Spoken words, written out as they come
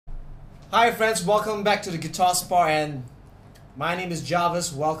Hi friends, welcome back to the Guitar Spot, and my name is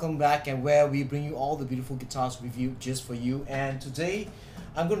Jarvis. Welcome back, and where we bring you all the beautiful guitars reviewed just for you. And today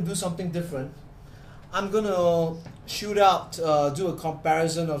I'm going to do something different. I'm going to shoot out, do a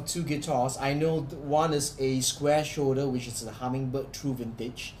comparison of two guitars. I know one is a square shoulder, which is a Hummingbird True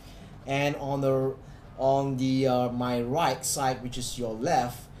Vintage, and on the my right side, which is your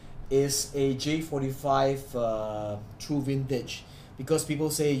left, is a J45 True Vintage. Because people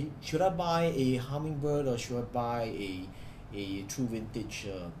say, should I buy a Hummingbird or should I buy a True Vintage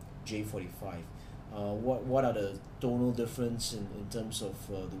J45? What are the tonal difference in terms of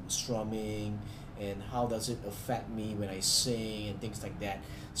the strumming, and how does it affect me when I sing and things like that?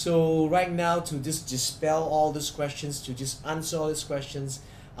 So right now, to just dispel all these questions, to just answer all these questions,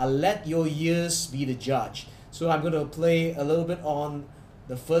 I'll let your ears be the judge. So I'm going to play a little bit on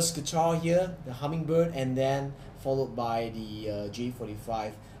the first guitar here, the Hummingbird, and then followed by the J45.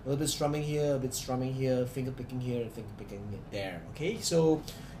 A little bit strumming here, a bit strumming here, finger picking here, and finger picking there. Okay, so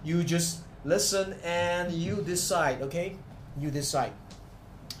you just listen and you decide. Okay, you decide.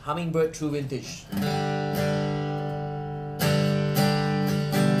 Hummingbird True Vintage.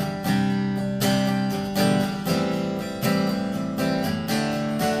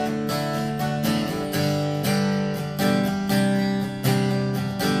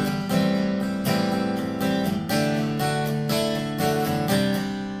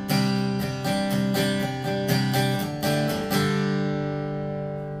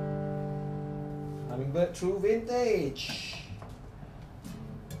 Hummingbird True Vintage.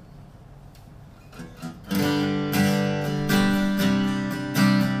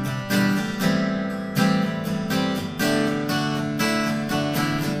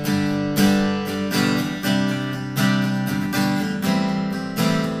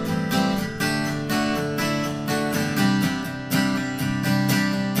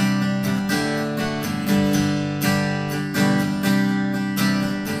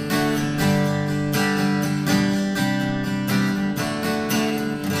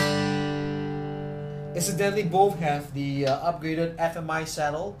 Incidentally, both have the upgraded FMI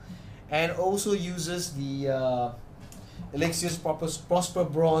saddle, and also uses the Elixir's Prosper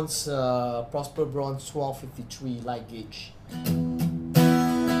Bronze 1253 light gauge.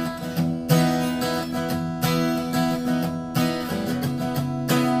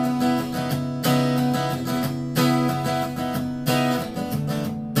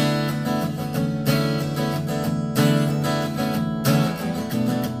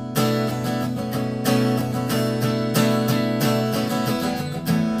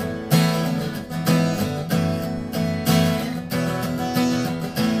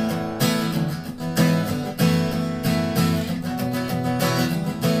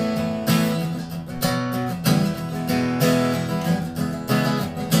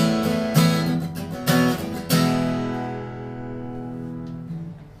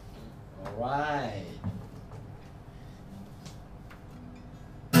 Right.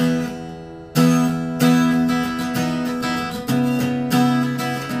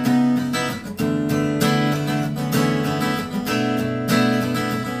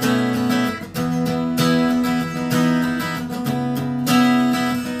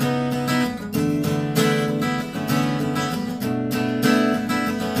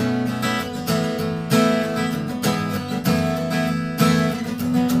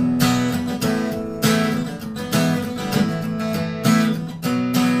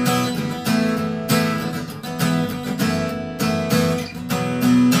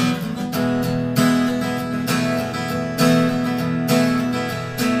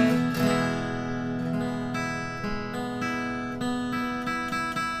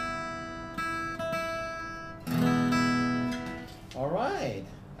 Alright,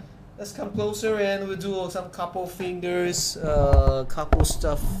 let's come closer and we'll do some couple fingers, couple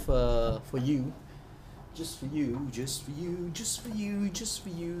stuff for you. Just for you, just for you, just for you, just for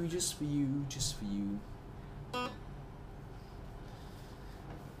you, just for you, just for you.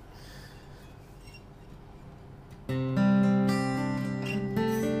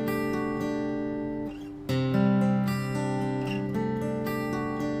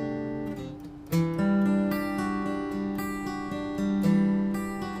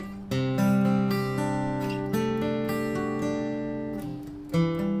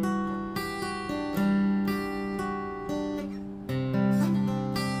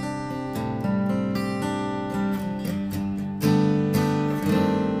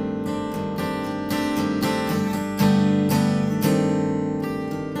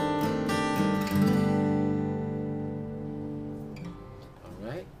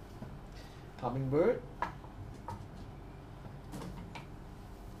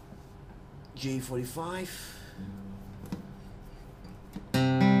 J45.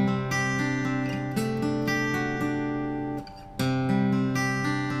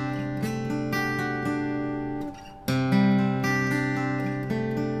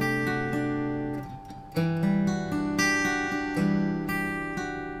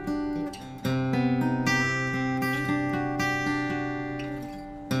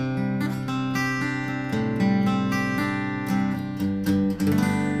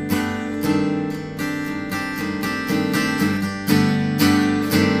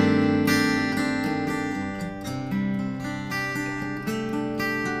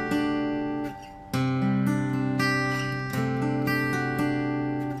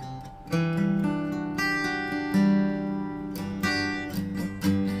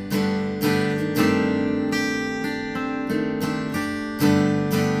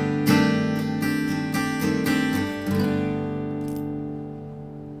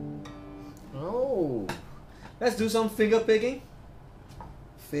 Let's do some finger picking.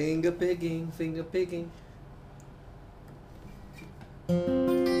 Finger picking, finger picking.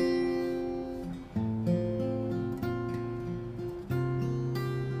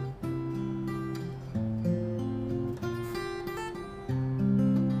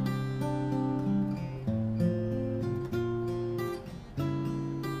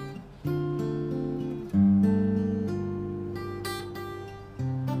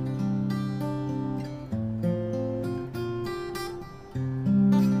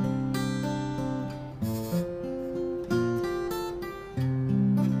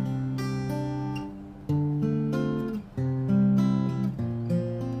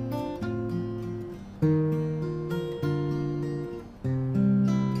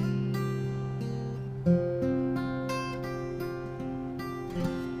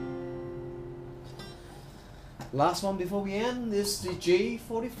 Last one before we end is the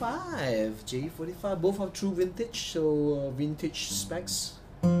J45. J45, both are true vintage, so vintage specs.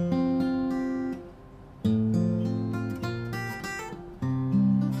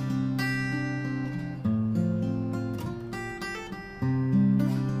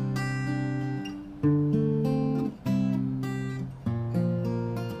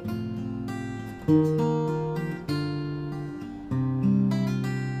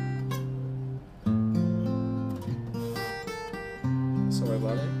 Sorry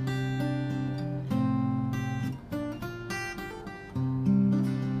about it.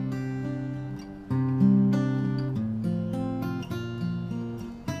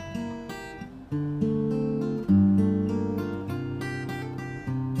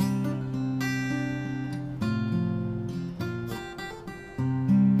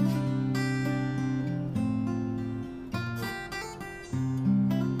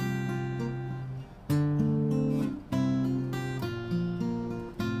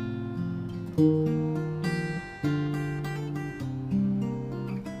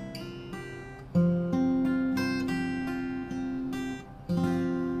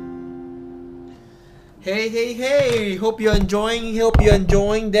 Hey, hey, hey! Hope you're enjoying. Hope you're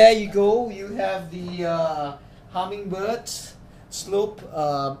enjoying. There you go. You have the Hummingbird slope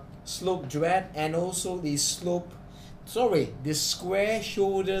dread, and also the this square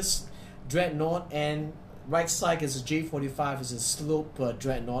shoulders dreadnought, and right side is a J45 is a slope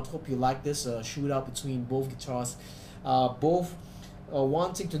dreadnought. Hope you like this shootout between both guitars.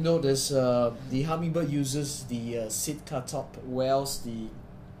 One thing to note is the Hummingbird uses the Sitka top, whereas the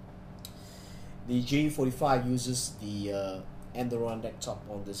J45 uses the Adirondack top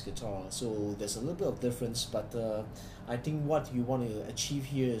on this guitar. So there's a little bit of difference, but I think what you want to achieve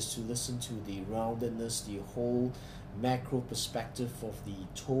here is to listen to the roundedness, the whole macro perspective of the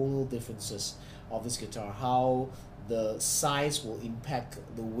tonal differences of this guitar, how the size will impact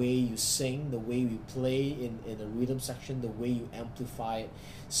the way you sing, the way you play in the rhythm section, the way you amplify it.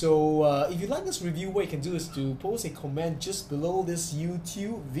 So if you like this review, what you can do is to post a comment just below this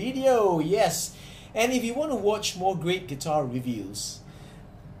YouTube video. Yes, and if you want to watch more great guitar reviews,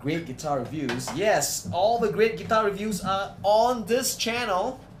 yes, all the great guitar reviews are on this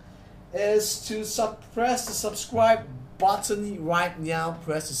channel. Is to press the subscribe button right now.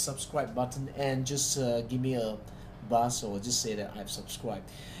 Press the subscribe button and just give me a buzz, or just say that I've subscribed.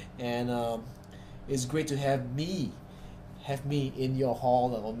 And it's great to have me in your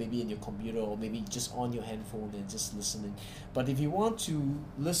hall, or maybe in your computer, or maybe just on your handphone and just listening. But if you want to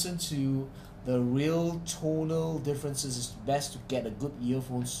listen to the real tonal differences, it's best to get a good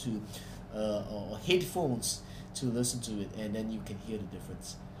earphones or headphones to listen to it, and then you can hear the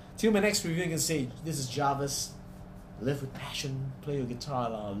difference. Till my next review, I can say this is Jarvis. Live with passion, play your guitar,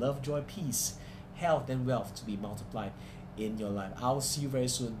 love, joy, peace, health and wealth to be multiplied in your life. I'll see you very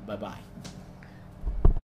soon. Bye bye.